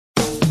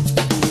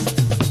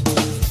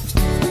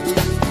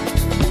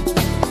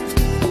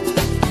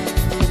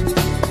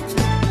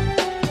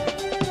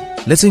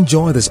Let's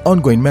enjoy this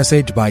ongoing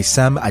message by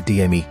Sam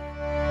Adeyemi.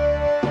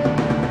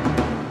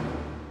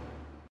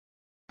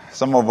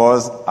 Some of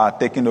us are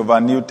taking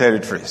over new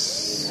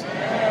territories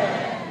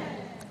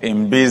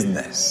in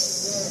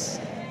business.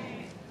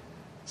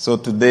 So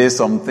today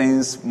some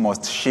things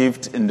must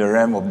shift in the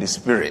realm of the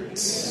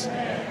spirit.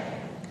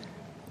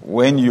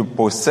 When you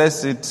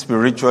possess it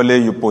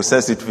spiritually, you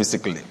possess it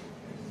physically.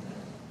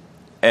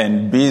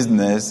 And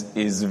business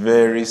is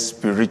very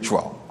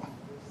spiritual.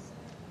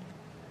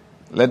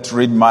 Let's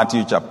read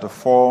Matthew chapter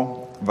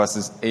 4,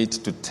 verses 8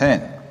 to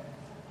 10.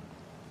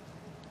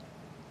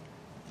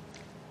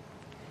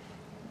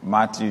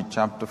 Matthew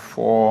chapter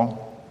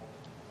 4,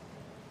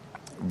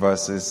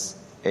 verses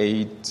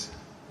 8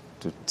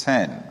 to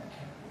 10.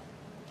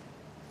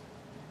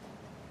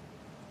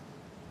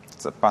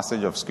 It's a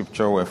passage of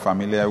scripture we're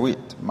familiar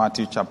with.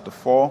 Matthew chapter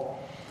 4,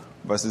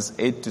 verses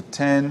 8 to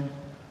 10.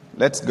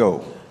 Let's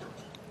go.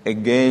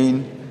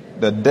 Again,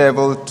 the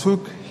devil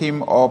took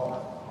him up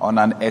on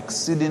an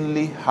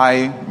exceedingly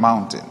high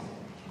mountain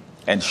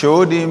and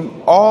showed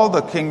him all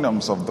the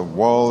kingdoms of the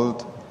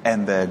world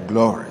and their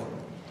glory.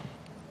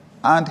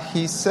 And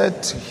he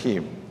said to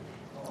him,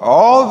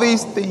 all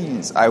these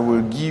things I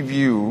will give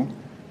you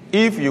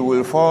if you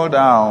will fall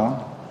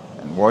down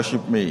and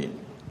worship me.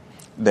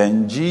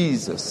 Then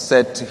Jesus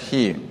said to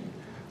him,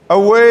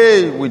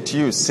 away with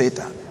you,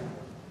 Satan,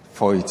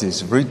 for it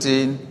is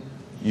written,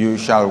 you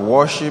shall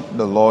worship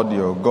the Lord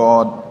your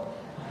God,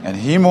 and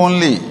him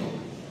only.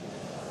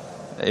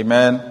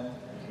 Amen.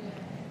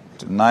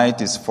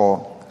 Tonight is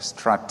for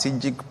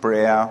strategic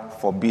prayer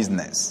for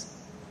business.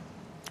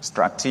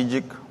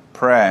 Strategic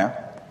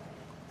prayer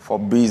for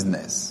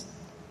business.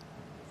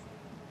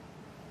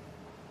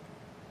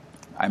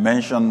 I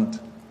mentioned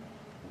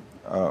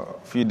a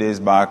few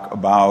days back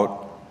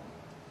about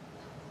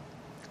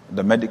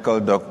the medical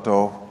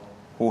doctor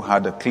who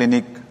had a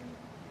clinic,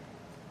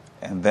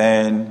 and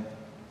then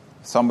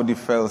somebody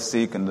fell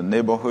sick in the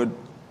neighborhood.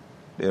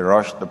 They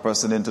rushed the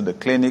person into the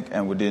clinic,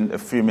 and within a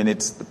few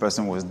minutes the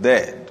person was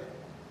dead.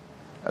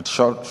 A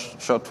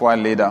short while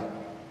later,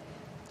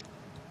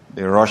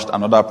 they rushed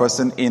another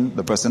person in.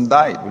 The person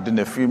died within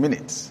a few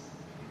minutes.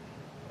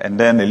 And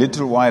then a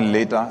little while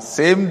later,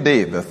 same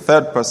day, the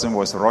third person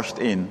was rushed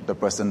in. The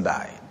person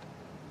died.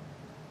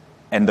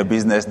 And the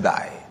business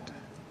died.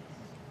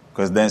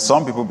 Because then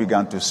some people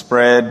began to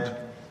spread,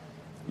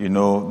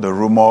 the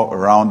rumor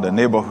around the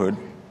neighborhood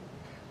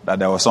that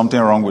there was something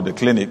wrong with the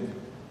clinic.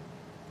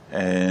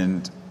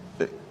 And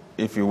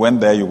if you went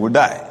there, you would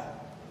die.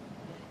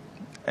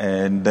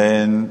 And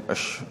then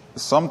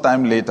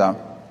sometime later,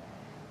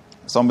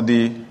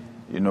 somebody,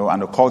 an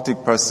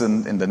occultic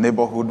person in the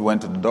neighborhood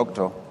went to the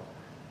doctor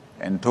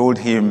and told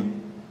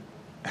him,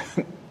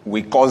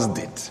 we caused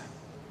it.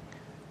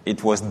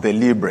 It was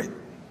deliberate.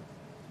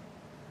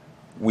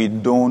 We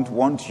don't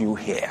want you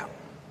here.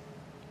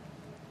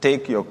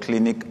 Take your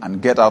clinic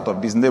and get out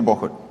of this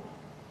neighborhood.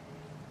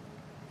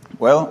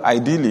 Well,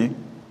 ideally,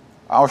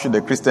 how should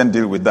a Christian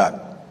deal with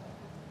that?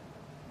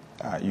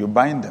 You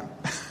bind them.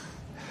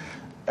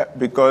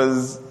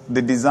 Because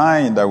the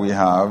design that we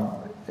have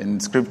in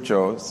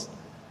scriptures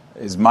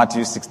is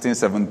Matthew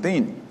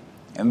 16:17.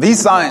 And these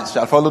signs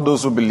shall follow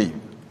those who believe.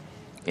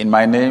 In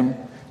my name,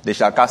 they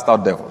shall cast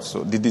out devils.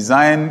 So the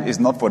design is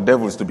not for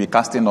devils to be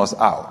casting us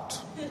out.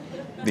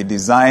 The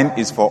design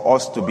is for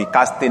us to be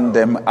casting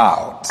them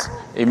out.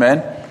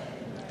 Amen?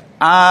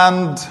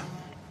 And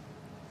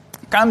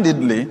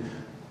candidly,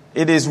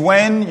 it is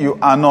when you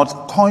are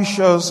not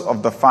conscious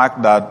of the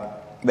fact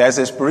that there's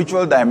a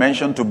spiritual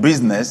dimension to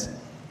business,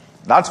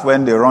 that's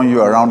when they run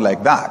you around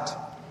like that.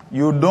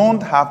 You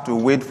don't have to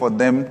wait for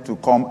them to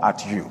come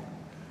at you.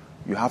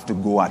 You have to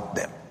go at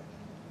them.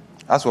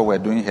 That's what we're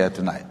doing here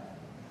tonight.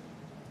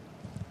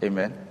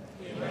 Amen?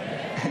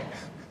 Amen.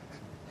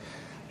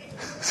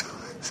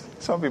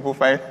 Some people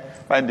find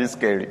this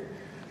scary.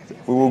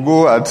 We will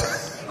go at...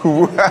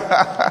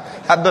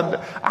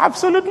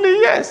 Absolutely,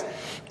 yes.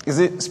 You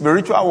see,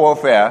 spiritual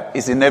warfare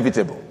is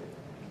inevitable.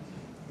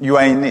 You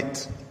are in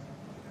it.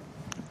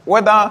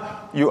 Whether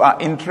you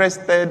are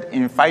interested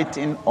in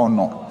fighting or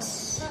not,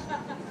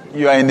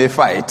 you are in a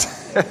fight.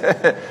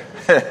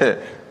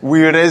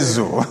 We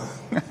wrestle.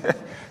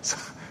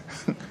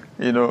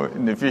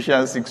 In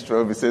Ephesians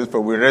 6:12 it says,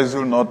 for we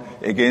wrestle not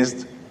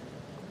against,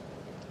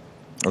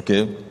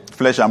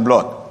 flesh and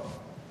blood.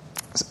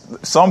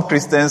 Some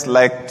Christians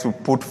like to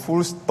put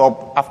full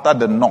stop after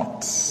the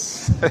not.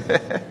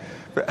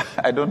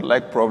 I don't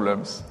like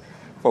problems.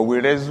 For we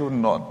wrestle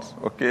not,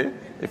 okay?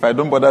 If I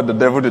don't bother the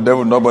devil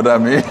will not bother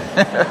me.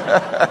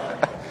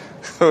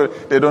 So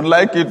they don't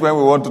like it when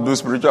we want to do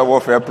spiritual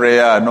warfare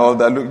prayer and all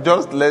that. Look,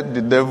 just let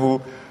the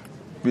devil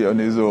be on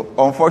his own.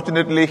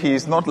 Unfortunately, he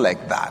is not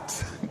like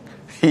that.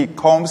 He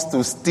comes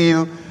to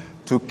steal,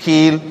 to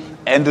kill,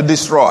 and to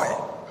destroy.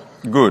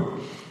 Good.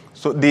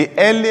 So the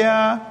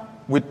earlier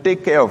we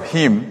take care of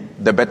him,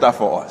 the better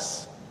for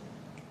us.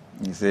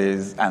 He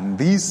says, and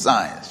these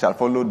signs shall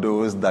follow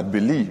those that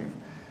believe.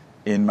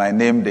 In my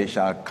name they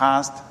shall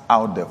cast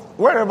out devils.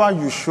 Wherever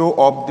you show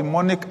up,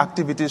 demonic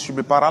activities should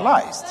be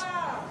paralyzed.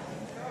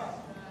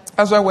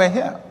 That's why we're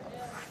here.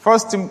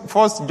 First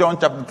John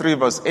chapter 3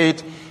 verse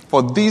 8,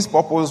 for this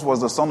purpose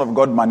was the Son of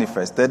God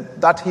manifested,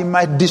 that he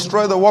might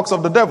destroy the works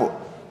of the devil.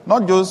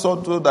 Not just so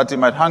that he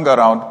might hang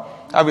around,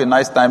 have a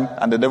nice time,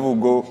 and the devil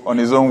will go on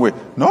his own way.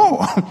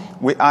 No,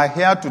 we are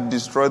here to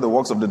destroy the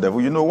works of the devil.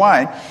 You know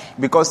why?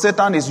 Because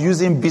Satan is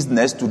using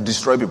business to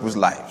destroy people's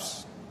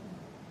lives.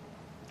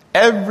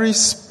 Every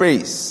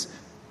space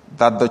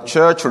that the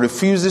church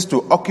refuses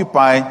to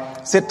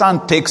occupy,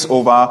 Satan takes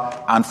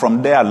over, and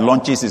from there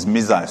launches his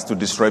missiles to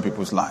destroy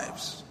people's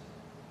lives.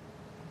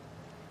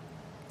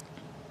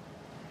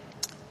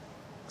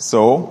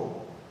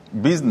 So,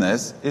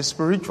 business is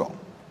spiritual.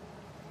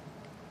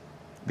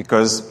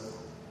 Because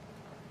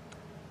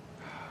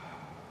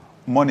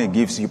money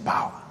gives you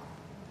power.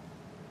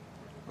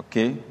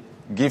 Okay?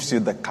 Gives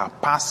you the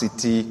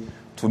capacity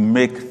to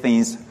make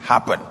things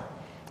happen.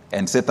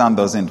 And Satan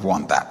doesn't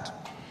want that.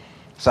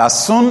 So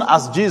as soon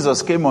as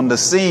Jesus came on the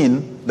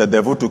scene, the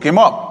devil took him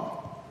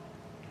up.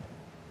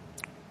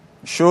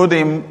 Showed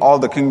him all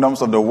the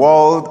kingdoms of the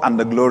world and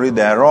the glory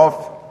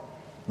thereof,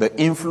 the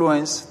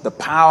influence, the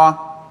power,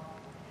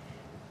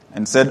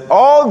 and said,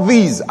 all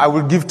these I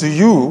will give to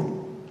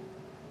you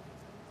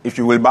if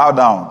you will bow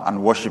down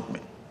and worship me.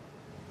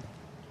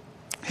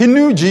 He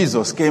knew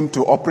Jesus came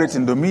to operate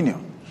in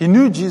dominion. He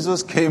knew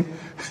Jesus came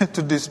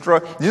to destroy.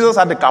 Jesus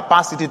had the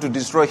capacity to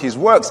destroy his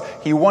works.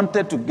 He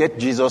wanted to get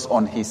Jesus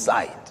on his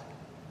side.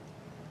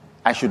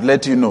 I should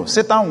let you know,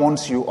 Satan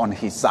wants you on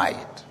his side.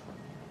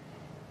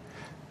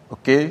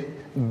 Okay?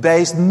 There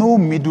is no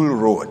middle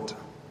road.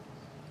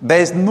 There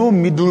is no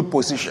middle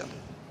position.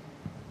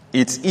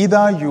 It's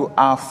either you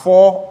are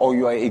for or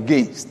you are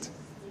against.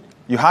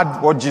 You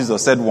heard what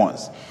Jesus said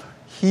once.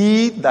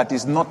 He that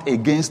is not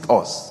against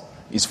us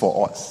is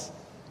for us.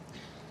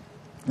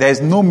 There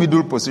is no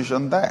middle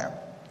position there.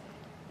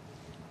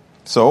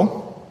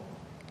 So,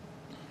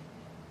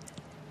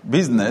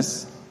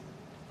 business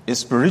is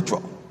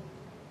spiritual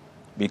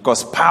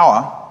because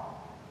power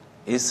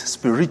is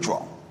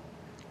spiritual.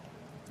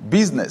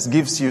 Business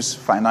gives you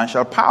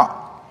financial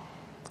power,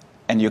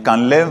 and you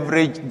can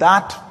leverage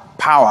that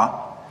power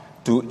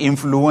to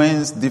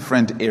influence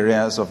different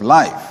areas of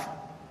life.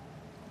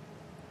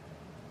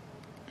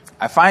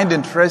 I find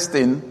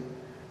interesting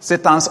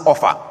Satan's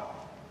offer.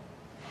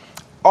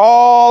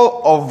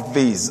 All of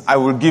these I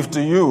will give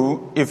to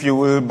you if you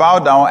will bow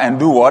down and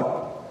do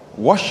what?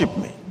 Worship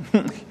me.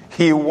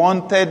 He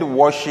wanted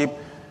worship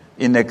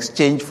in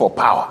exchange for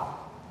power.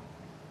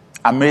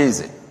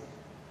 Amazing.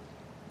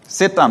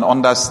 Satan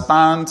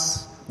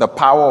understands the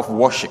power of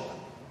worship.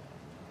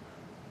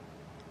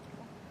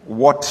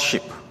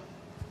 Worship.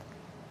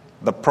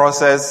 The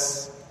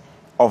process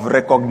of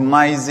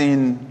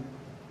recognizing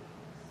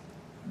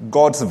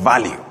God's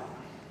value,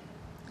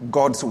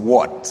 God's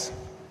worth.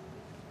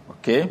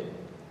 Okay?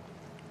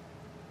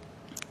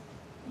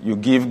 You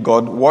give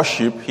God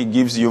worship, he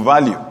gives you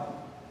value.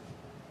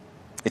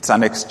 It's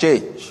an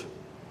exchange.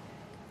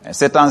 And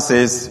Satan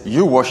says,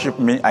 you worship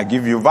me, I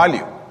give you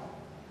value.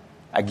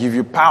 I give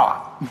you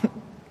power.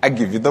 I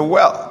give you the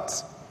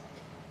wealth.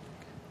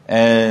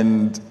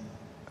 And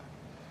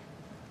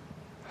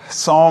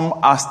some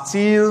are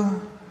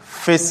still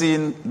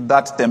facing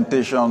that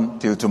temptation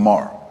till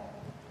tomorrow.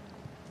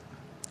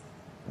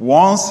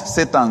 Once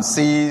Satan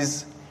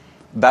sees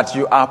that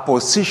you are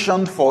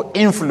positioned for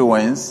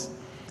influence,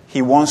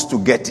 he wants to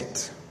get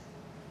it.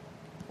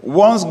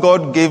 Once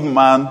God gave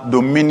man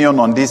dominion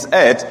on this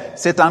earth,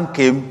 Satan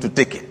came to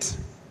take it.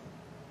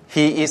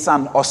 He is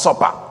an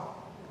usurper.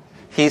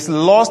 He's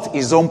lost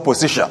his own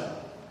position.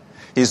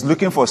 He's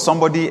looking for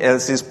somebody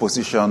else's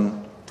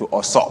position to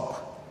usurp.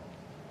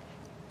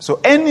 So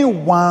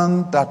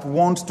anyone that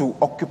wants to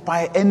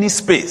occupy any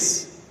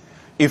space,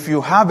 if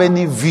you have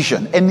any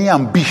vision, any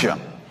ambition,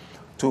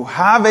 to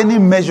have any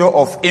measure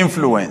of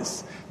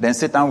influence, then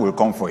Satan will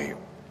come for you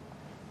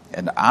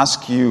and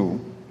ask you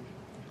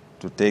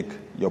to take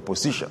your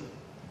position.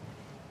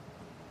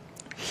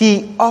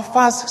 He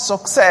offers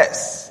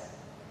success.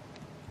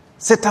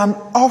 Satan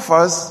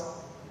offers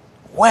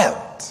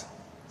wealth.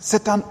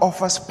 Satan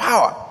offers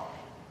power.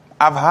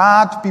 I've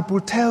heard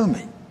people tell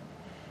me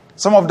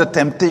some of the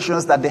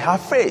temptations that they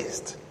have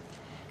faced.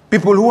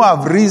 People who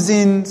have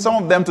risen,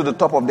 some of them to the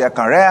top of their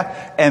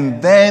career,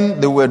 and then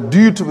they were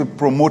due to be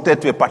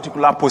promoted to a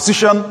particular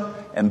position,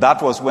 and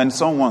that was when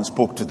someone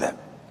spoke to them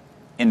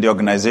in the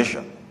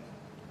organization.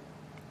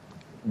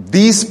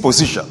 This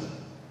position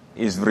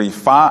is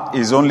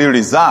only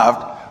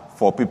reserved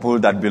for people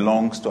that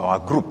belongs to our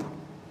group,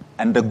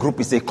 and the group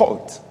is a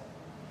cult.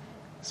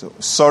 So,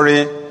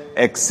 sorry,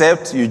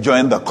 except you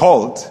join the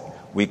cult,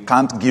 we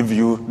can't give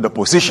you the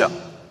position.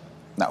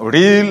 Now,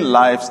 real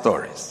life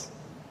stories.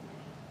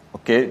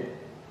 Okay?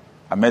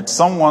 I met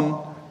someone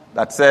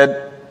that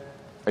said,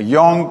 a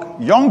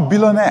young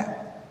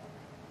billionaire.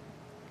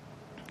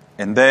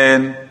 And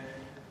then,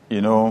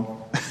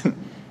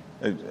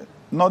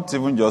 not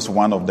even just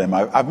one of them.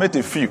 I've met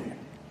a few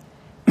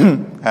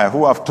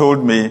who have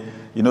told me,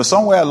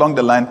 somewhere along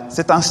the line,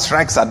 Satan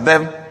strikes at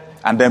them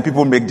and then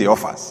people make the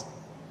offers.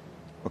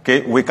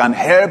 Okay? We can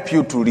help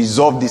you to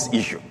resolve this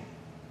issue.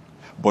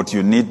 but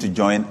you need to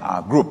join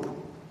our group.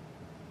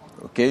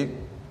 Okay?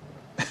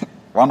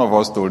 One of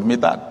us told me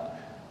that.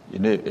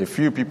 A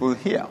few people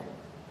here,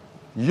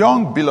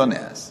 young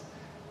billionaires,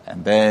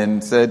 and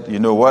then said, you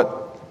know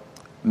what?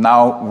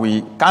 Now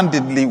we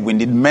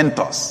need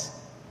mentors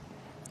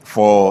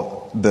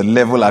for the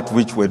level at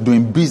which we're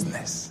doing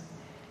business.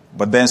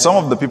 But then some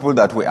of the people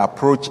that we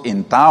approach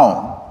in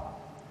town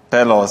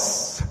tell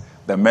us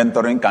the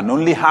mentoring can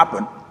only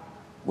happen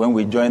when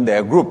we join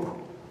their group.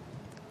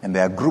 And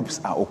their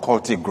groups are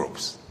occultic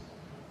groups.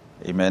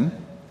 Amen?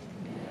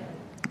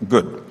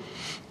 Good.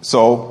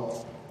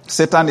 So,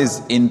 Satan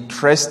is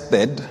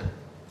interested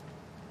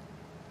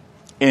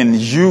in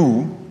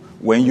you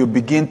when you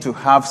begin to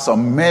have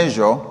some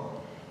measure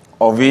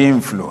of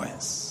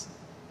influence.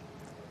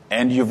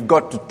 And you've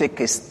got to take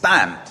a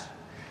stand.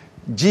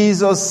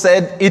 Jesus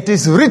said, "It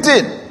is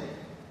written,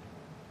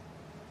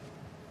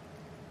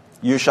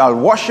 you shall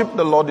worship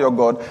the Lord your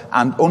God,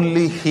 and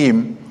only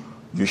him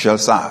you shall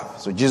serve."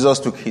 So Jesus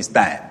took his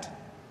stand.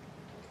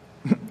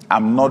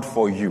 I'm not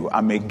for you.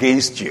 I'm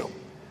against you.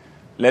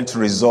 Let's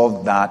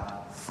resolve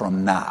that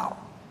from now.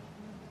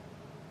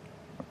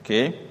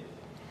 Okay?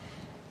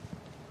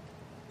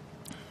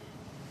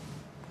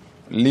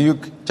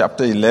 Luke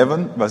chapter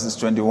 11, verses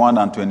 21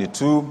 and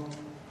 22.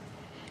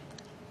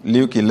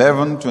 Luke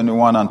 11,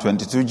 21 and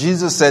 22.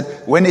 Jesus said,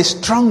 when a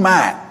strong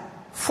man,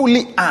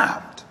 fully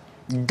armed,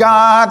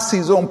 guards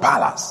his own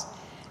palace,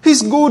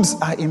 his goods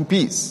are in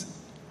peace.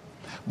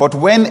 But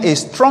when a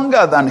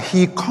stronger than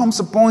he comes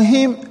upon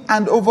him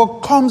and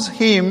overcomes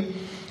him,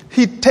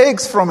 he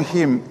takes from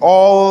him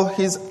all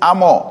his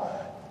armor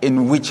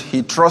in which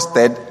he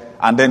trusted,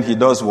 and then he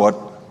does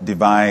what?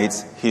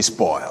 Divides his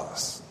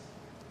spoils.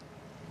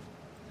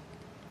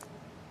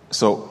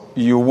 So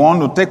you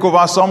want to take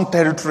over some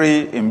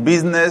territory in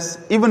business,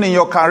 even in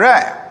your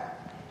career.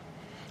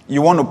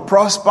 You want to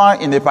prosper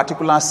in a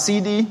particular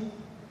city,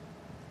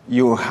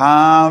 you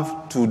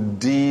have to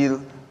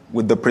deal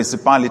with the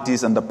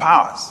principalities and the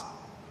powers,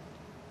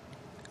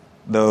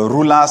 the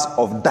rulers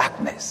of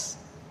darkness,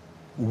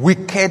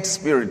 wicked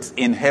spirits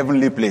in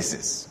heavenly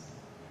places.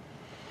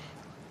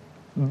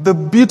 The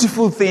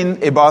beautiful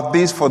thing about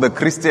this for the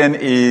Christian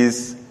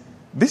is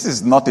this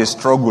is not a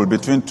struggle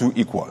between two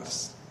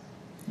equals.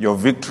 Your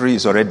victory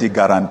is already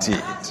guaranteed.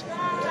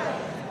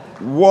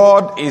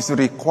 What is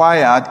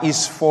required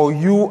is for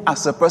you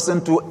as a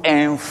person to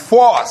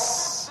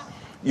enforce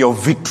your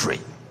victory.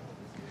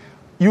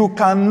 You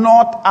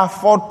cannot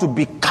afford to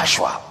be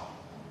casual.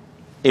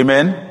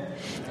 Amen?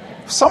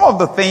 Some of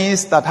the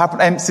things that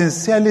happen, and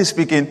sincerely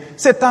speaking,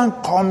 Satan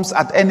comes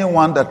at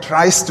anyone that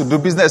tries to do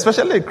business,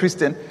 especially a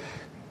Christian,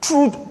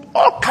 through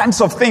all kinds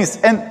of things.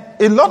 And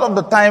a lot of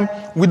the time,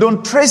 we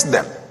don't trace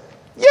them.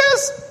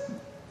 Yes,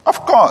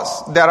 of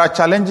course, there are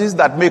challenges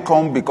that may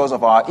come because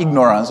of our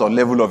ignorance or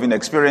level of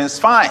inexperience.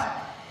 Fine.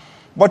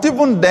 But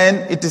even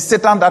then, it is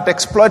Satan that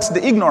exploits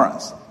the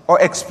ignorance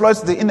or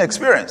exploits the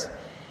inexperience.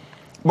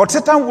 But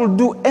Satan will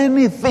do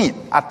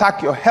anything.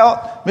 Attack your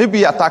health,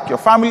 maybe attack your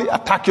family,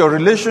 attack your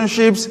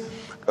relationships,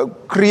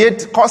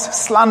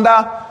 cause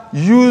slander,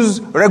 use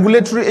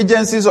regulatory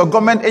agencies or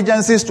government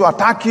agencies to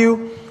attack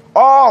you,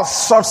 all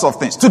sorts of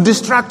things, to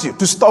distract you,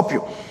 to stop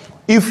you.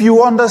 If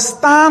you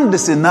understand the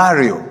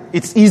scenario,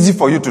 it's easy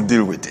for you to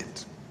deal with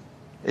it.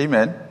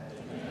 Amen?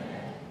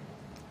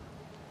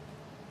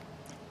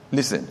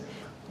 Listen,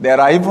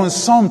 there are even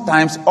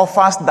sometimes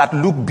offers that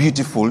look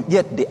beautiful,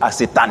 yet they are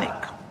satanic.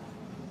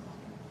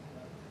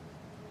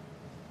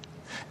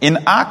 In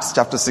Acts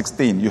chapter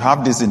 16, you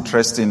have this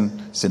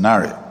interesting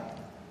scenario.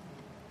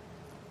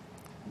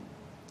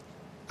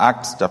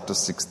 Acts chapter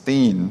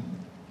 16.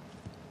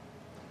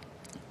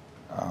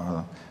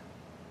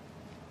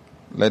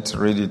 Let's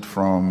read it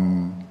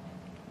from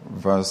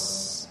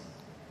verse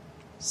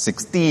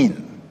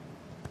 16.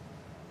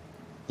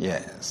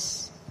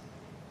 Yes.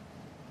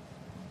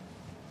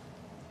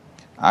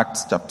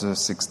 Acts chapter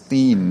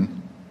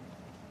 16,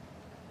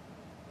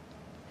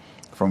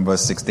 from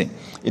verse 16.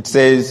 It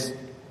says,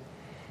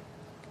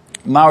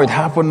 now it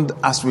happened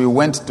as we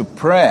went to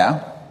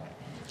prayer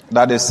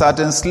that a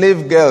certain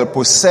slave girl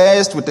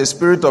possessed with a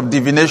spirit of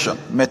divination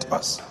met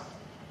us,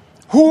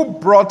 who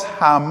brought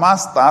her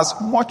masters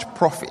much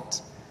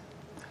profit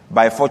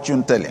by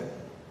fortune telling.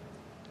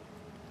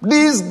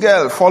 This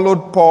girl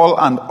followed Paul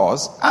and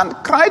us and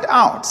cried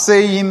out,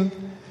 saying,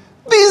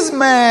 these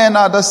men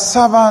are the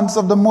servants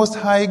of the Most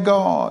High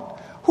God,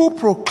 who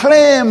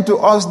proclaim to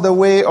us the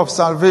way of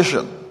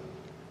salvation.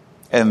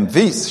 And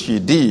this she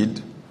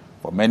did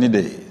for many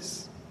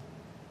days.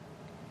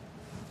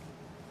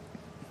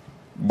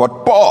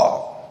 But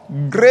Paul,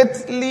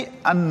 greatly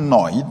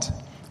annoyed,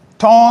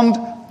 turned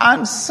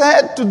and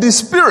said to the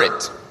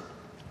spirit,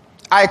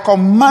 I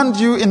command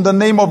you in the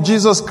name of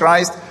Jesus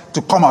Christ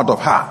to come out of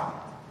her.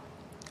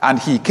 And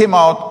he came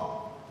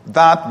out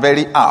that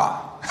very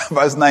hour.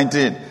 Verse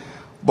 19.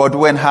 But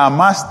when her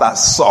masters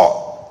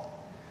saw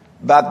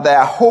that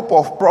their hope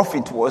of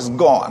profit was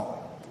gone,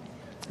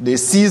 they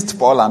seized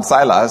Paul and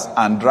Silas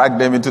and dragged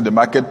them into the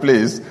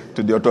marketplace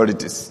to the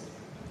authorities.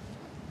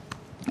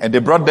 And they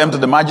brought them to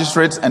the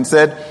magistrates and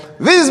said,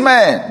 "These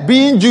men,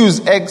 being Jews,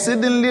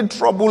 exceedingly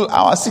trouble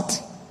our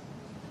city."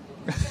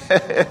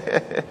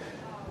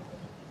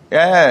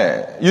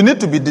 Yeah, you need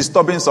to be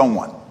disturbing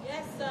someone.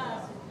 Yes, sir.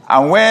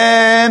 And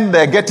when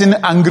they're getting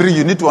angry,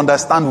 you need to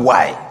understand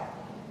why.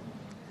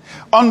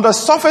 On the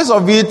surface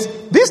of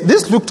it,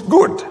 this looked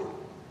good.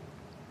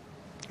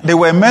 They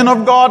were men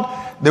of God,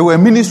 they were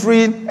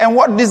ministering, and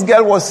what this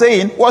girl was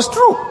saying was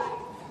true.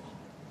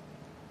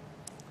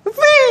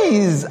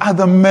 These are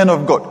the men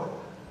of God.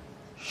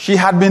 She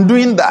had been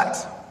doing that.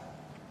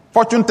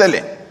 Fortune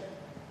telling.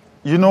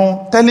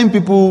 Telling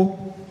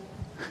people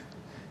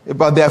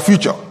about their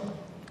future,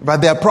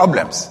 about their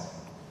problems.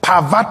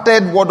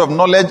 Perverted word of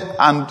knowledge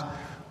and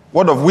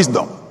word of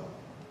wisdom.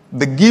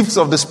 The gifts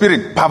of the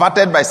Spirit,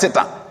 perverted by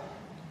Satan.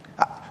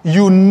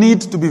 You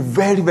need to be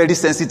very, very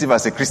sensitive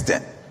as a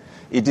Christian.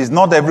 It is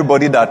not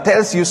everybody that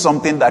tells you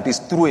something that is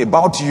true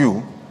about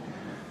you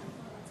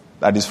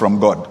that is from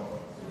God.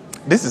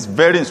 This is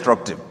very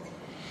instructive.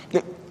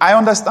 I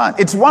understand.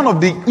 It's one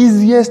of the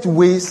easiest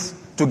ways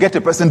to get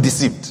a person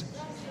deceived.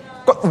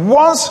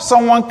 Once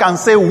someone can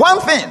say one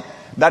thing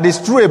that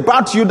is true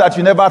about you that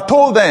you never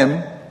told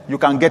them, you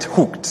can get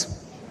hooked.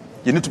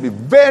 You need to be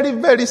very,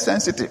 very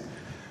sensitive.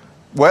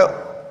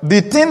 Well,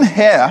 the thing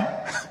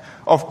here,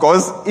 of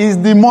course,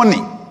 is the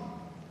money.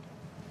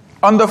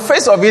 On the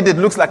face of it, it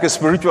looks like a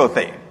spiritual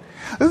thing.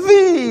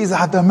 These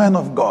are the men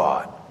of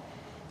God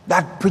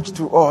that preach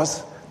to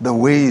us the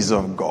ways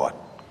of God.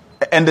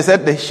 And they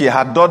said that she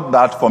had done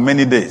that for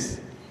many days.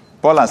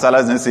 Paul and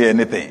Silas didn't say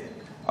anything.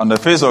 On the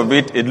face of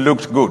it, it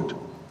looked good.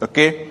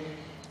 Okay?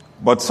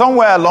 But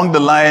somewhere along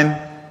the line,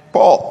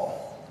 Paul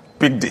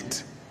picked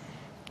it.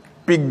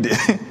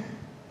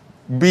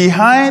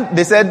 Behind,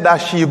 they said that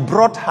she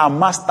brought her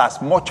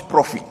masters much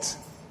profit.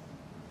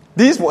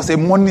 This was a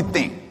money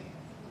thing.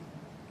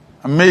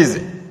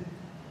 Amazing.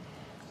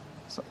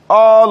 So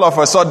all of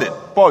a sudden,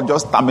 Paul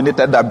just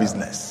terminated that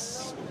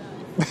business.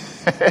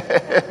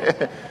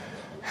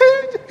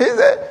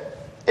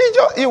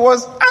 he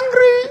was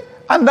angry,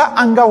 and that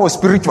anger was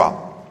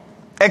spiritual.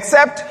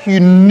 Except he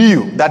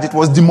knew that it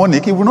was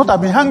demonic, he would not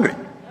have been angry.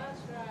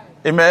 That's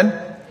right. Amen?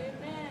 Amen.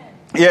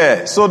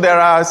 Yeah, so there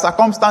are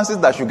circumstances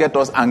that should get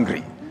us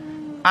angry.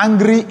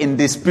 Angry in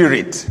the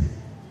spirit.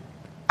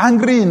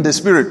 Angry in the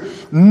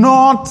spirit.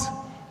 Not,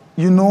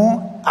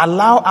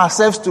 allow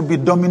ourselves to be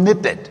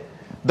dominated.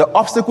 The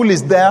obstacle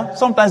is there.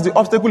 Sometimes the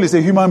obstacle is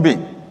a human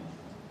being.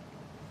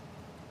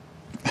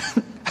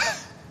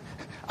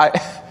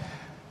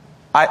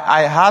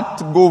 I had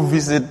to go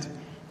visit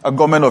a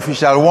government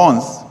official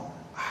once.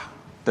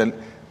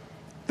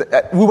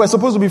 We were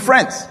supposed to be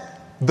friends.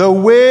 The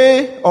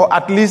way, or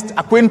at least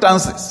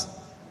acquaintances.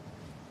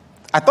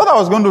 I thought I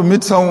was going to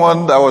meet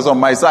someone that was on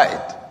my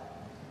side.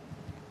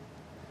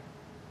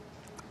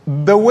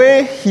 The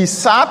way he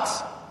sat,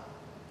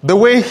 the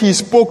way he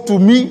spoke to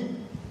me,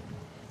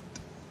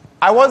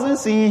 I wasn't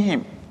seeing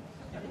him.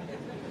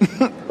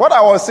 What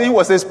I was seeing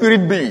was a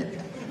spirit being.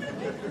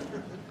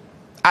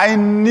 I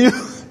knew.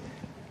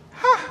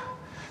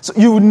 So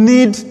you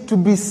need to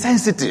be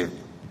sensitive.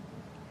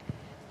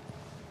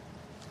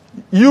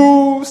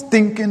 You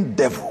stinking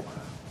devil,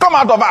 come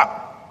out of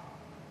her.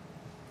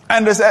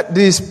 And they said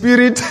the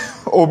spirit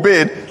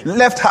obeyed,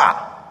 left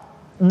her.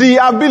 The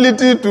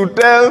ability to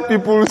tell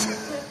people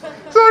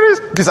stories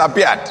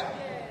disappeared.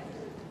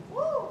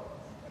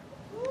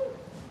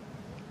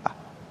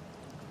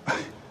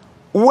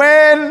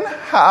 When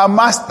her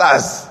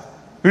masters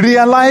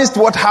realized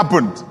what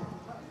happened,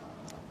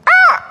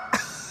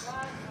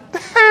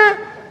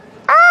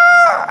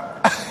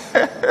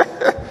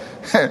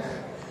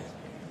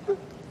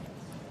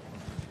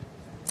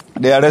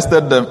 they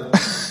arrested them.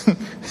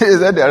 He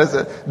said they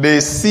arrested. They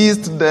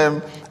seized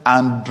them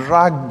and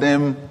dragged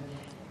them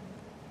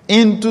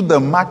into the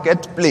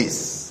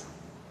marketplace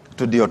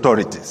to the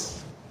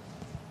authorities.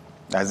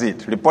 That's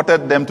it.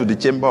 Reported them to the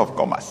Chamber of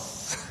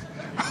Commerce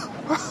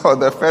or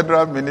the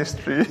Federal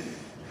Ministry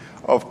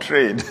of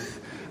Trade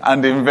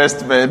and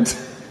Investment,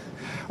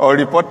 or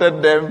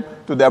reported them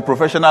to their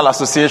professional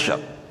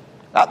association.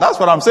 That's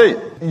what I'm saying.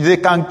 They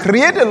can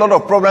create a lot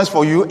of problems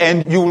for you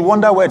and you will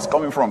wonder where it's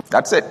coming from.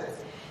 That's it.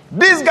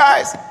 These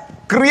guys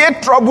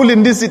create trouble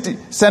in this city.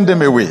 Send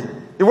them away.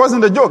 It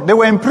wasn't a joke. They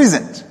were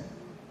imprisoned.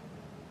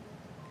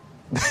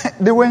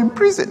 They were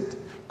imprisoned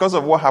because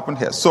of what happened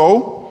here.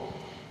 So,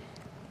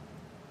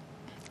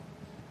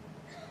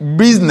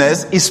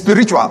 business is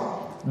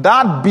spiritual.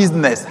 That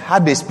business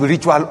had a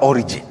spiritual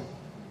origin.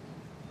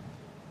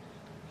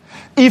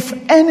 If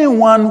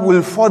anyone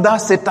will further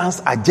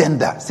Satan's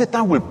agenda,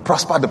 Satan will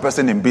prosper the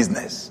person in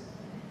business.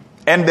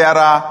 And there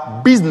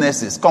are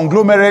businesses,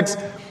 conglomerates,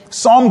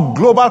 some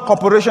global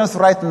corporations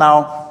right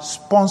now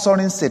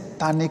sponsoring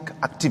satanic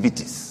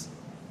activities,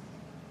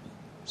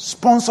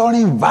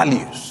 sponsoring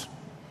values.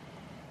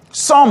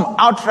 Some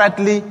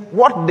outrightly,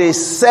 what they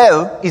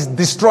sell is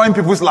destroying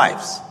people's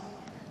lives.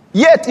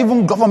 Yet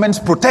even governments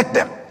protect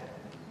them.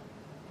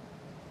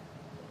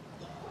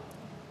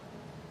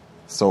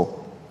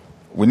 So,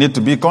 we need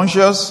to be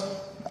conscious.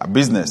 Our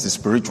business is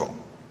spiritual.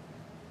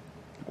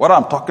 What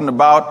I'm talking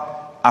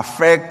about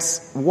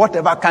affects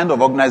whatever kind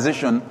of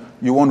organization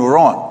you want to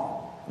run,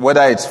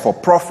 whether it's for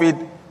profit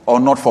or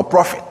not for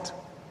profit.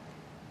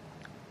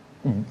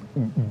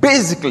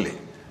 Basically,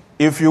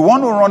 if you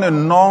want to run a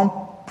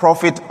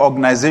non-profit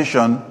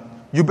organization,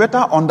 you better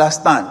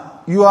understand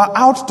you are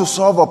out to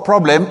solve a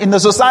problem in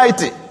the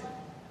society.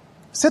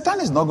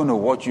 Satan is not going to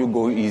watch you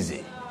go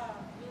easy.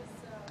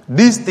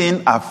 This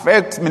thing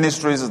affects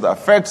ministries, it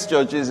affects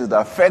churches, it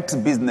affects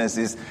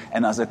businesses,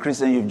 and as a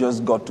Christian, you've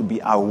just got to be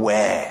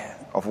aware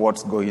of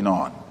what's going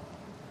on.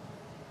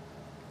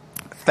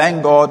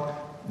 Thank God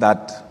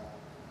that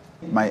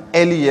my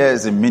early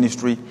years in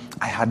ministry,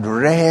 I had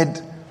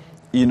read,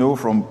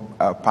 from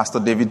Pastor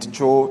David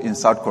Cho in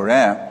South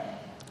Korea,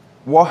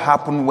 what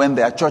happened when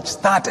their church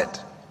started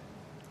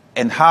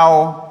and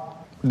how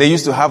they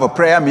used to have a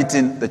prayer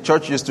meeting. The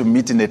church used to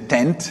meet in a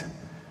tent.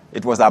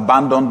 It was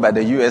abandoned by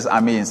the U.S.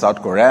 Army in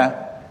South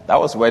Korea. That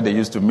was where they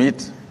used to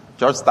meet.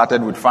 Church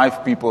started with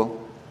 5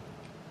 people.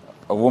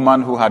 A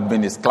woman who had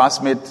been his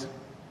classmate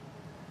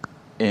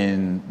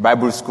in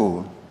Bible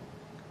school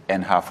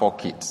and her 4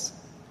 kids.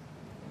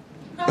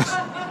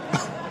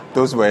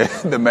 Those were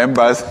the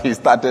members he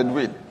started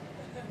with.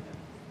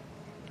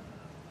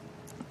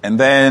 And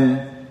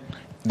then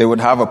they would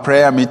have a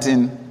prayer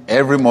meeting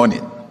every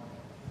morning.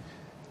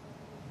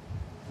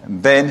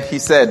 And then he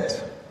said,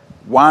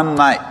 one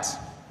night,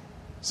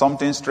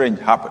 something strange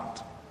happened.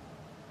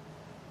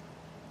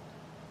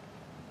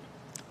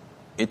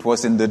 It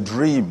was in the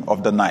dream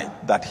of the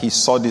night that he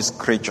saw this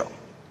creature.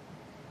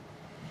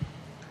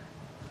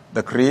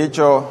 The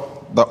creature,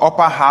 the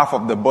upper half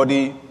of the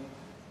body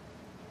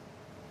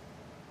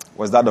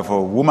was that of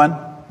a woman.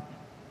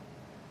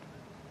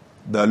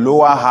 The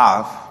lower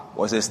half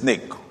was a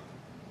snake.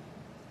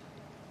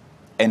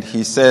 And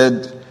he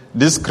said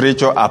this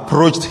creature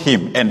approached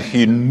him and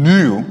he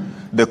knew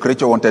the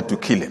creature wanted to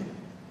kill him.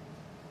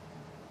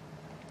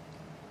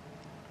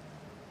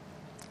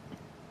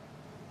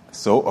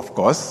 So, of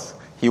course,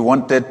 he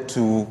wanted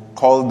to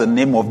call the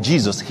name of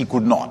Jesus. He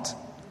could not.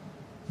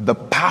 The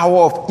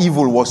power of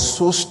evil was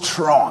so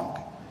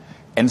strong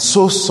and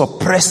so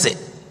suppressive.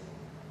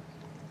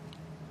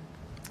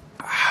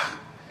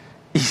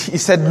 He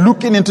said,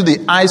 looking into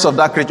the eyes of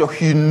that creature,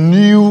 he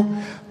knew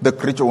the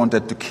creature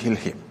wanted to kill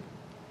him.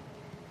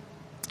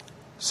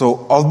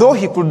 So, although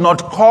he could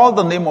not call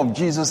the name of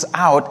Jesus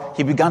out,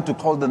 he began to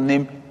call the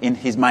name in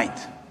his mind.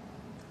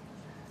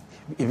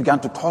 He began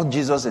to call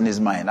Jesus in his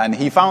mind. And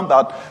he found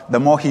out the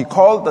more he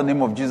called the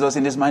name of Jesus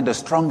in his mind, the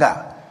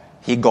stronger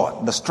he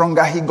got. The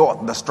stronger he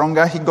got. The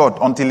stronger he got.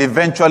 Until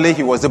eventually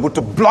he was able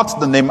to blot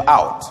the name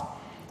out.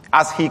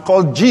 As he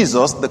called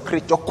Jesus, the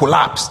creature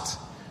collapsed.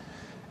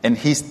 And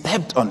he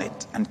stepped on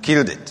it and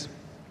killed it.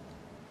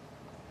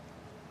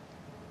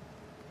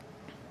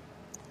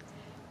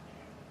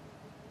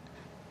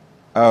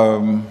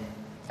 And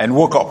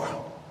woke up.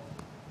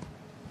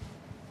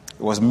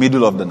 It was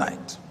middle of the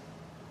night.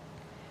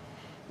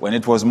 When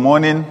it was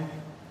morning,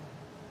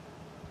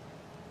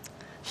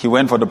 he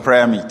went for the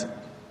prayer meeting.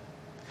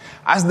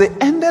 As they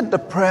ended the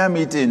prayer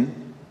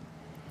meeting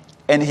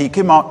and he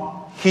came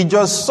out, he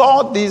just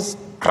saw this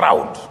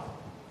crowd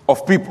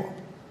of people.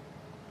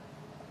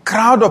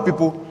 Crowd of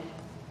people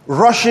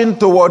rushing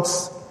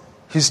towards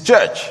his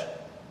church.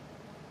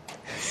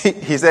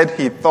 He said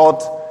he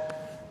thought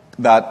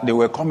that they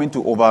were coming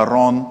to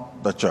overrun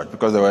the church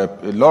because there were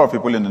a lot of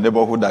people in the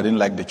neighborhood that didn't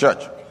like the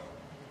church.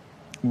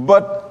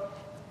 But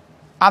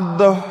at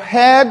the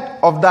head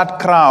of that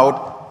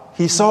crowd,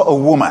 he saw a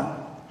woman.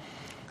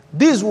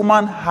 This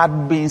woman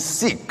had been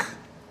sick.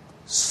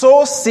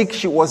 So sick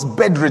she was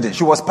bedridden.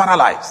 She was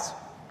paralyzed.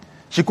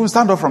 She couldn't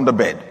stand up from the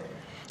bed.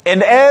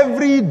 And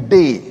every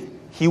day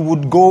he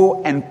would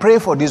go and pray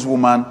for this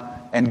woman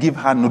and give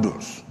her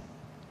noodles.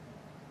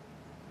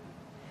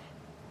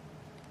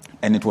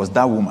 And it was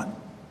that woman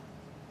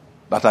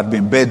that had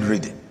been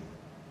bedridden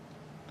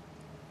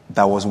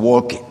that was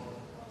walking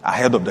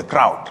ahead of the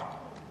crowd,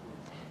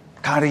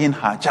 carrying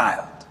her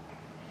child.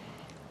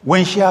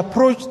 When she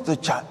approached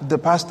the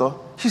pastor,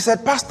 she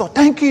said, "Pastor,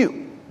 thank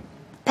you.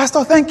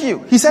 Pastor, thank you."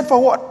 He said,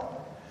 "For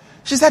what?"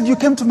 She said, "You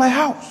came to my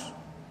house.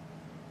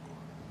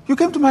 You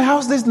came to my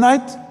house this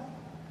night."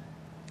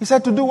 He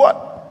said, "To do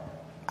what?"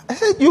 I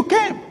said, "You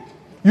came.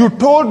 You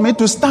told me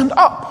to stand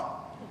up.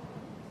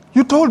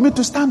 You told me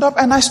to stand up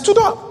and I stood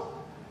up.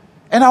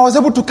 And I was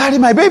able to carry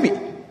my baby."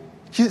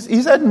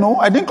 He said, "No,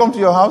 I didn't come to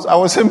your house. I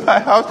was in my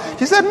house."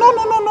 He said, No.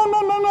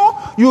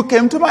 You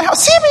came to my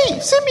house. See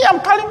me,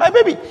 I'm carrying my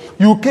baby.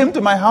 You came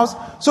to my house.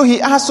 So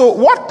he asked, "So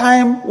what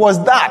time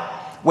was that?"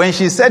 When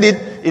she said it,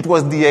 it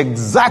was the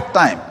exact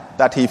time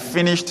that he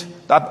finished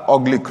that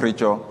ugly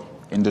creature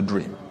in the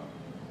dream.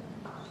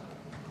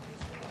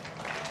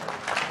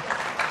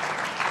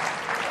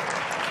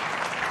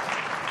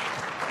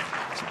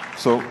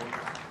 So,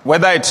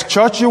 whether it's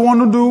church you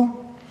want to do,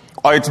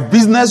 or it's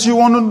business you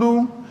want to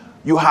do,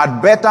 you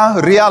had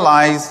better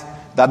realize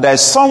that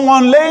there's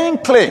someone laying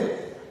claim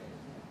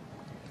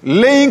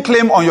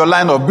on your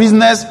line of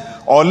business,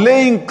 or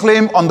laying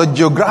claim on the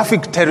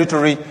geographic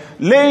territory,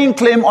 laying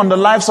claim on the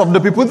lives of the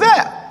people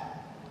there.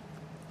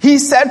 He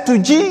said to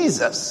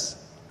Jesus,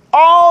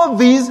 all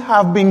these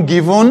have been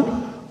given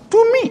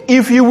to me.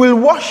 If you will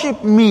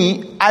worship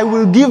me, I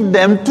will give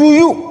them to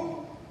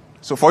you.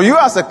 So for you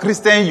as a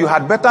Christian, you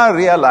had better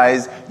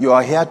realize you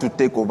are here to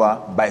take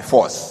over by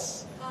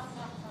force.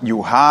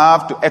 You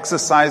have to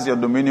exercise your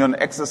dominion,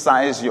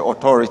 exercise your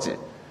authority.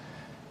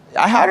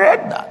 I had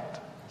read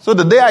that. So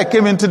the day I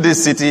came into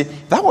this city,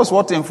 that was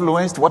what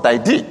influenced what I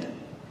did.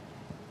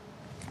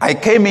 I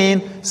came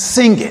in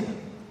singing,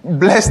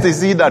 blessed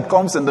is he that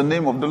comes in the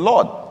name of the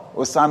Lord.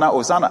 Hosanna,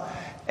 Hosanna.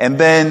 And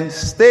then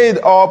stayed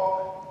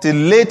up till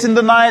late in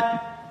the night.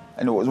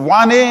 And it was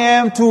 1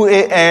 a.m., 2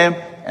 a.m.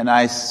 And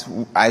I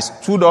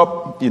stood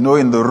up, in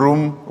the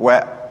room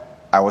where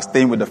I was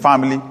staying with the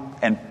family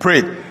and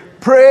prayed.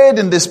 Prayed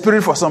in the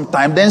spirit for some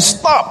time, then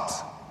stopped.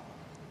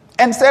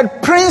 And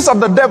said, Prince of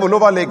the devil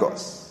over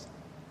Lagos,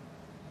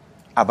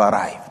 I've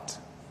arrived.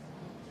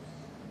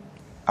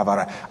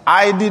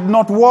 I did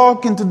not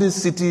walk into this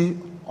city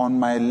on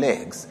my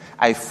legs.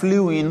 I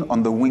flew in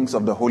on the wings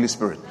of the Holy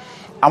Spirit.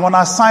 I'm on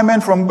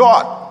assignment from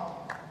God.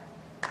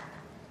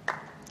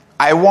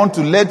 I want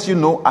to let you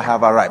know I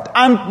have arrived.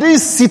 And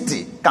this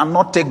city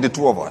cannot take the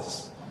two of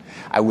us.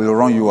 I will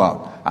run you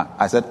out.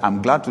 I said,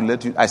 I'm glad to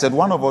let you. I said,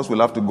 one of us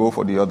will have to go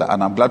for the other.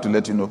 And I'm glad to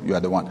let you know you are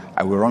the one.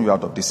 I will run you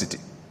out of this city.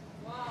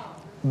 Wow.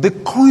 The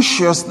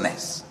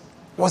consciousness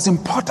was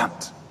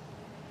important.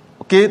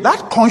 Okay,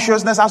 that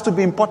consciousness has to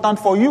be important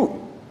for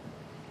you.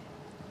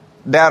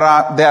 There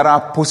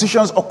are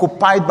positions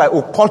occupied by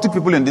occultic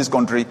people in this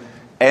country,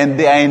 and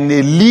they are in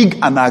a league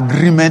and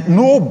agreement.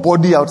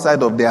 Nobody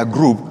outside of their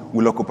group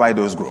will occupy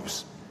those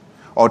groups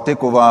or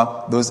take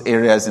over those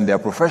areas in their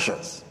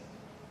professions.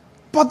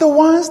 But the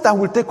ones that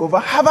will take over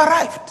have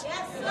arrived.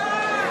 Yes,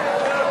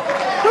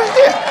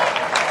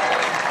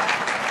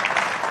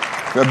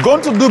 sir. We're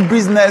going to do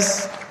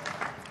business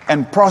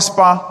and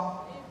prosper.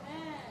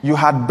 You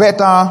had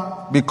better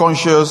be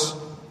conscious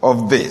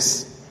of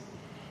this.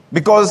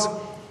 Because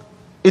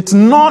it's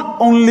not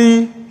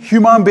only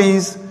human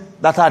beings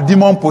that are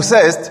demon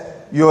possessed,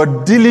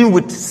 you're dealing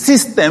with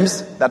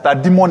systems that are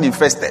demon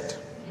infested.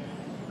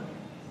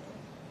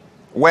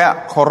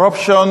 Where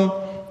corruption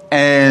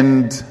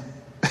and,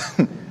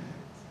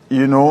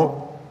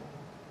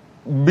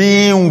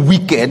 being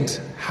wicked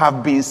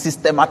have been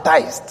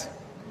systematized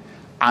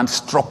and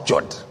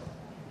structured.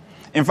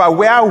 In fact,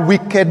 where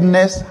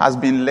wickedness has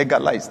been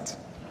legalized,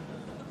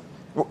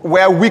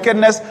 where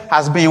wickedness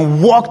has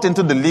been worked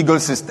into the legal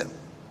system,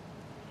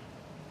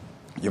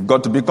 you've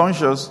got to be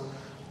conscious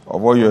of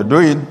what you're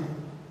doing.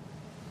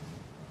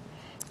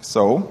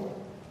 So,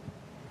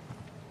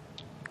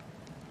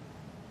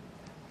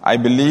 I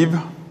believe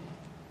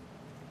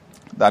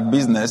that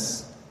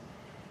business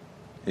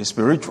is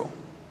spiritual.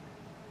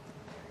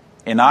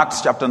 In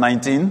Acts chapter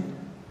 19,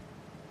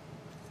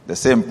 the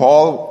same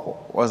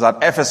Paul was at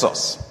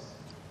Ephesus.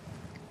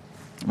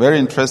 Very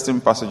interesting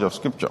passage of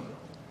scripture.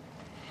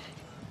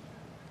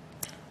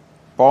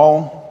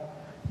 Paul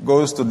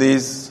goes to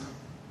this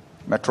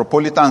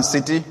metropolitan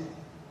city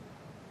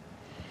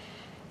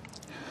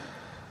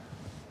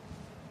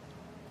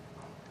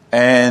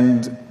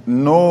and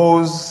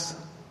knows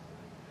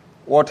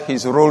what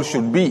his role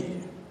should be.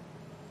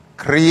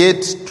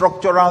 Create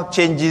structural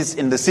changes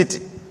in the city.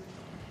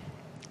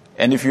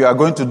 And if you are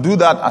going to do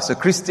that as a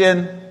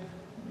Christian,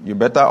 you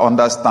better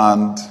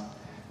understand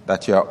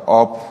that you are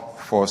up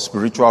for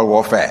spiritual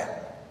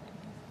warfare.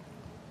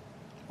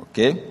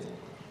 Okay?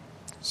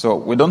 So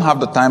we don't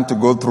have the time to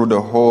go through the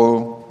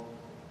whole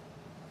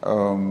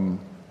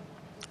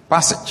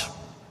passage.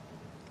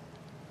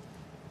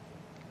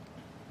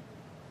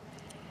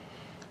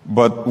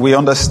 But we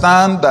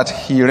understand that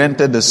he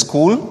rented the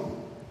school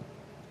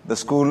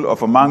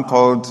of a man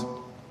called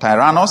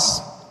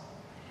Tyrannus,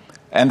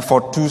 and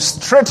for 2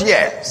 straight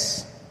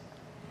years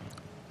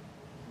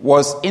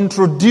was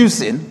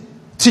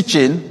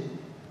teaching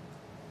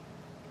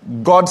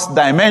God's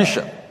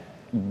dimension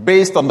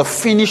based on the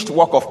finished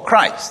work of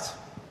Christ.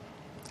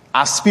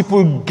 As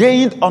people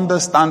gained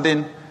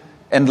understanding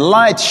and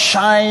light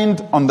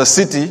shined on the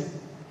city,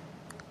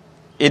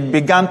 it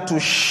began to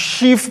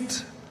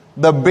shift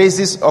the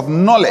basis of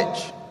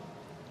knowledge,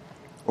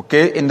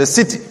 in the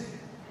city.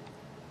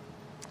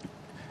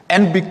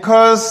 And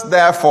because,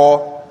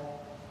 therefore,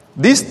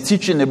 this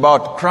teaching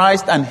about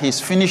Christ and his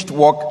finished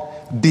work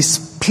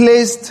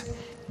displaced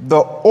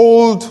the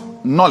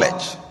old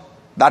knowledge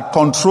that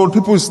controlled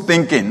people's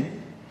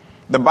thinking,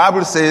 the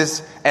Bible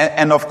says,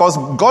 and of course,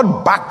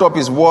 God backed up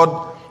his word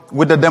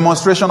with the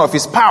demonstration of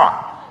his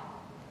power.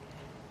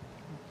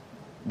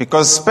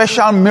 Because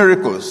special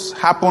miracles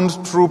happened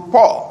through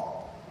Paul.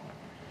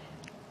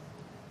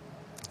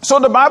 So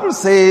the Bible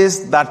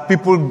says that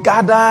people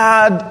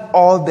gathered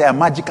all their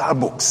magical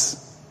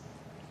books.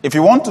 If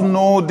you want to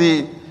know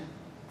the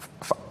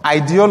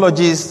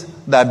ideologies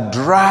that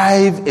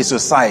drive a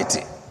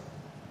society,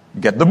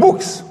 get the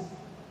books.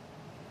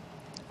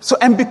 So,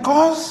 and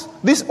because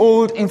this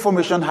old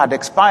information had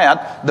expired,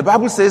 the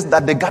Bible says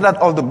that they gathered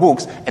all the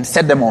books and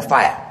set them on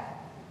fire.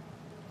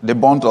 They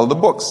burnt all the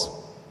books.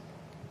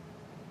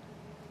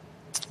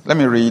 Let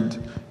me read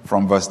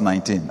from verse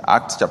 19.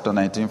 Acts chapter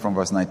 19 from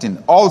verse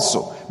 19.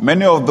 Also,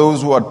 many of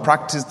those who had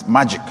practiced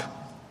magic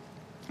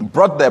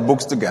brought their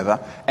books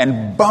together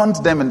and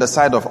burnt them in the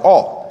sight of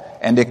all.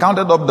 And they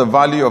counted up the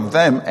value of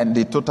them, and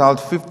they totaled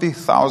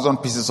 50,000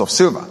 pieces of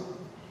silver.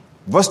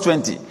 Verse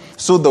 20.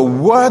 So the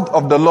word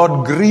of the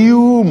Lord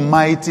grew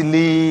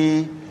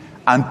mightily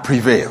and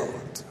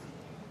prevailed.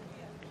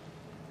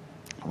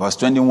 Verse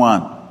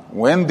 21.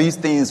 When these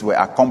things were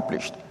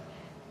accomplished,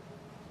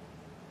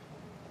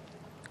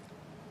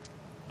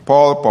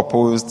 Paul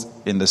proposed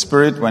in the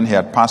Spirit when he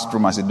had passed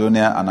through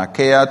Macedonia and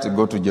Achaia to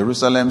go to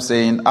Jerusalem,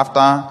 saying, after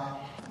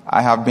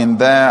I have been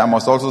there, I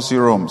must also see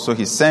Rome. So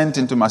he sent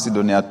into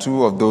Macedonia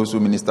 2 of those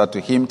who ministered to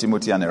him,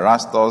 Timothy and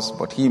Erastus,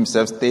 but he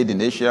himself stayed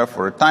in Asia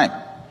for a time.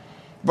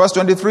 Verse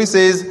 23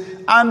 says,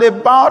 and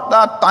about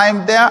that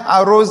time there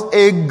arose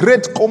a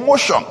great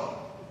commotion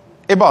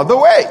about the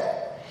way.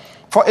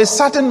 For a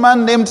certain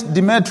man named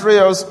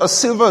Demetrius, a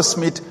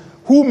silversmith,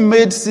 who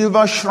made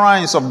silver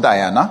shrines of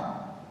Diana,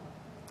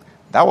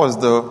 that was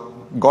the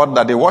god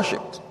that they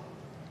worshipped,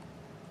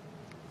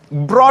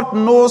 brought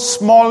no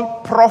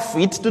small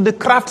profit to the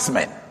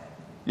craftsmen.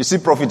 You see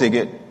profit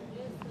again?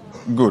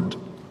 Good.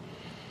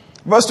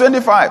 Verse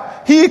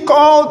 25. He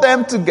called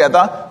them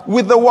together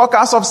with the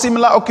workers of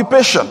similar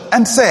occupation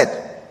and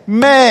said,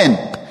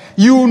 men,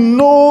 you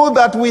know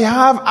that we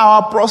have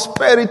our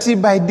prosperity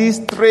by this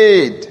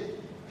trade.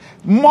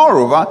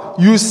 Moreover,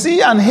 you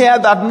see and hear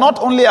that not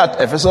only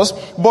at Ephesus,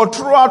 but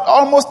throughout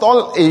almost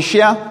all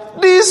Asia,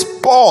 this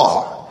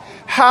Paul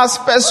has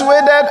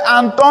persuaded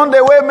and turned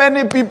away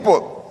many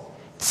people,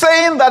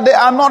 saying that they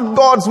are not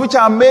gods which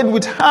are made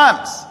with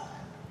hands.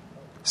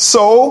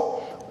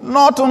 So,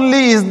 not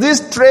only is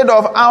this trade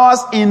of ours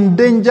in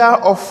danger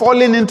of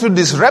falling into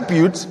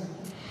disrepute,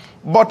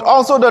 but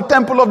also the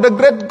temple of the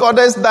great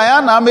goddess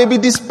Diana may be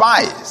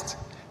despised,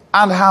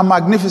 and her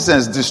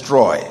magnificence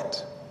destroyed,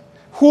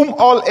 whom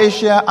all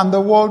Asia and the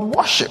world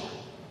worship.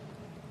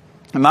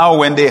 Now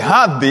when they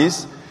heard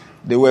this,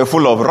 they were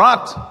full of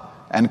wrath,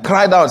 and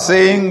cried out,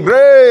 saying,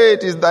 great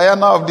is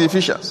Diana of the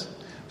Ephesians.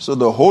 So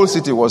the whole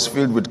city was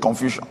filled with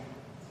confusion,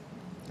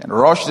 and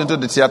rushed into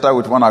the theater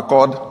with one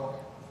accord.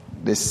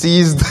 They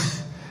seized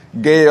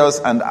Gaius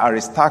and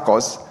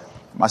Aristarchus,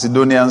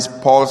 Macedonians,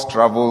 Paul's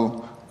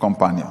travel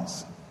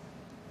companions.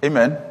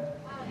 Amen.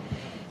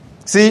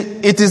 See,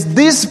 it is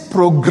this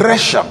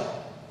progression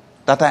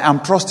that I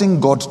am trusting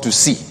God to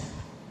see.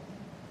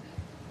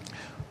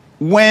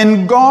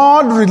 When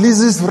God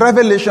releases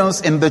revelations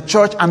in the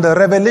church and the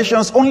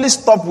revelations only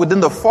stop within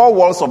the 4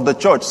 walls of the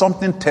church,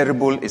 something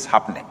terrible is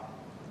happening.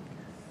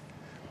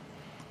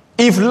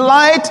 If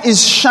light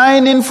is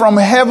shining from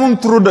heaven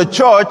through the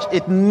church,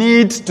 it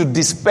needs to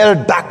dispel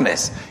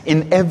darkness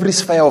in every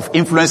sphere of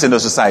influence in the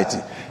society,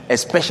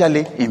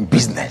 especially in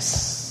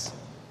business.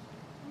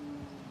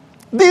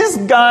 This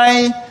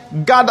guy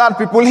gathered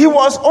people. He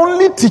was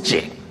only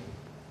teaching.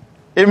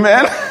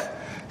 Amen?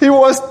 He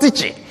was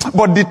teaching.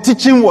 But the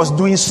teaching was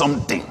doing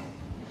something.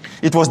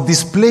 It was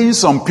displaying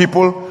some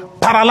people,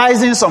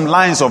 paralyzing some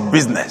lines of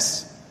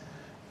business.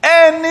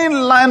 Any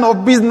line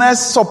of business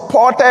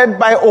supported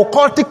by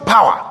occultic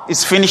power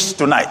is finished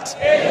tonight.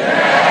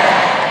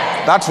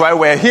 Amen. That's why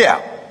we're here.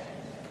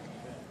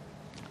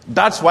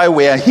 That's why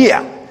we're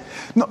here.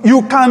 No,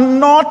 you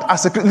cannot,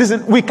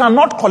 listen, we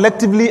cannot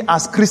collectively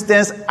as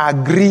Christians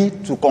agree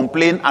to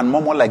complain and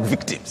murmur like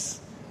victims.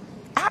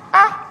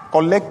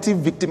 Collective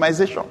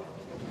victimization.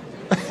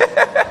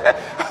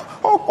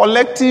 Or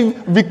collective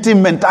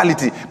victim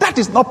mentality. That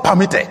is not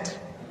permitted.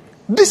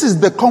 This is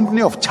the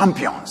company of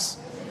champions.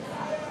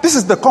 This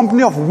is the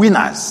company of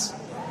winners.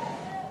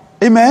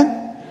 Amen?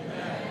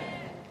 Amen?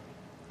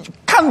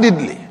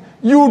 Candidly,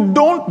 you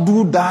don't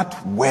do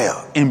that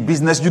well in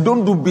business. You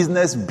don't do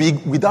business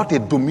big without a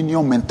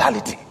dominion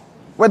mentality,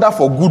 whether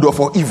for good or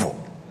for evil.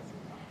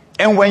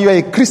 And when you're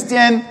a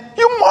Christian,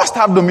 you must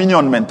have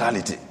dominion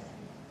mentality.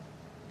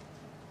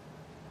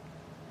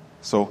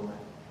 So,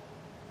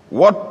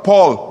 what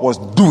Paul was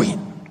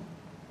doing,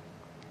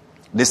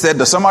 they said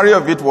the summary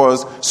of it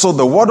was, so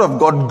the word of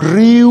God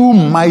grew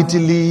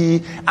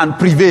mightily and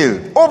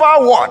prevailed.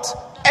 Over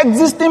what?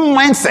 Existing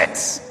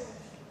mindsets.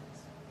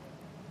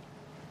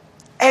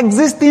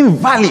 Existing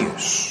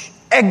values.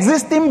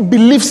 Existing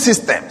belief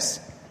systems.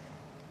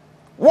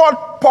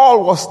 What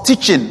Paul was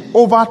teaching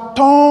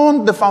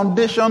overturned the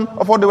foundation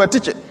of what they were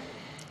teaching.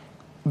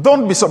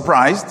 Don't be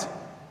surprised,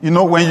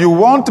 when you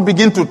want to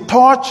begin to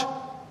touch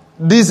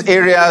these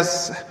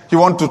areas, you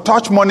want to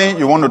touch money,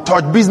 you want to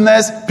touch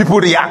business, people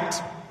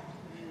react.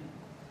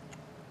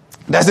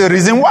 There's a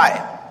reason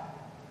why.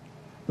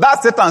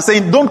 That's Satan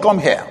saying, don't come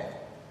here.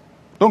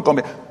 Don't come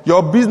here.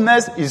 Your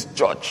business is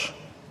church.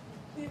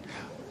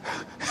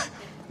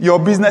 Your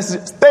business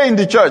is, stay in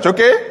the church,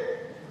 okay?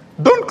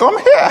 Don't come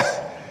here.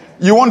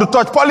 You want to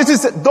touch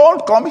politics,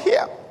 don't come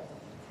here.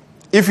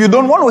 If you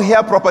don't want to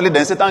hear properly,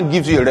 then Satan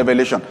gives you a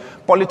revelation.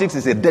 Politics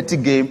is a dirty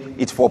game.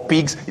 It's for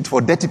pigs. It's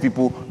for dirty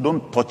people.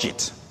 Don't touch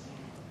it.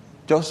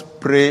 Just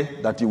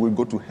pray that you will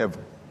go to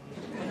heaven.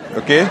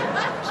 Okay?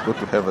 Just go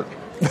to heaven.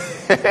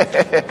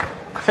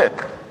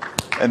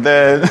 And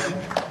then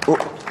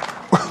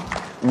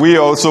we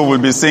also will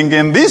be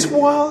singing, "This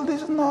world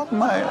is not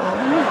my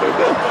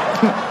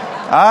own.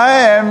 I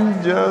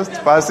am just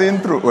passing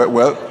through."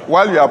 Well,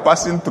 while you are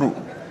passing through,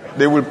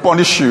 they will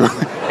punish you,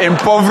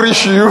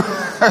 impoverish you,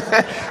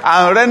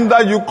 and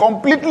render you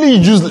completely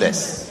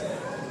useless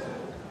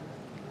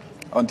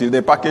until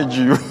they package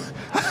you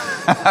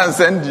and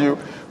send you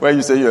where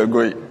you say you are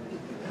going.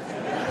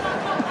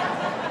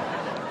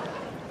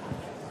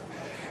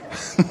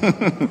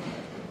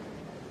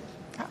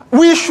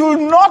 We should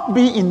not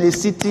be in a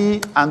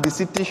city, and the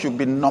city should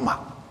be normal.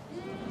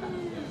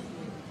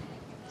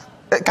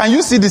 Can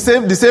you see the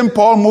same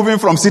Paul moving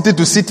from city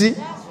to city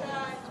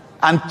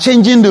and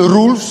changing the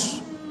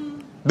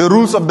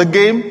rules of the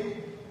game?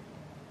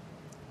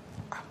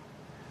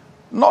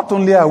 Not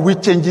only are we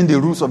changing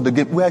the rules of the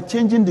game, we are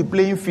changing the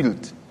playing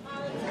field.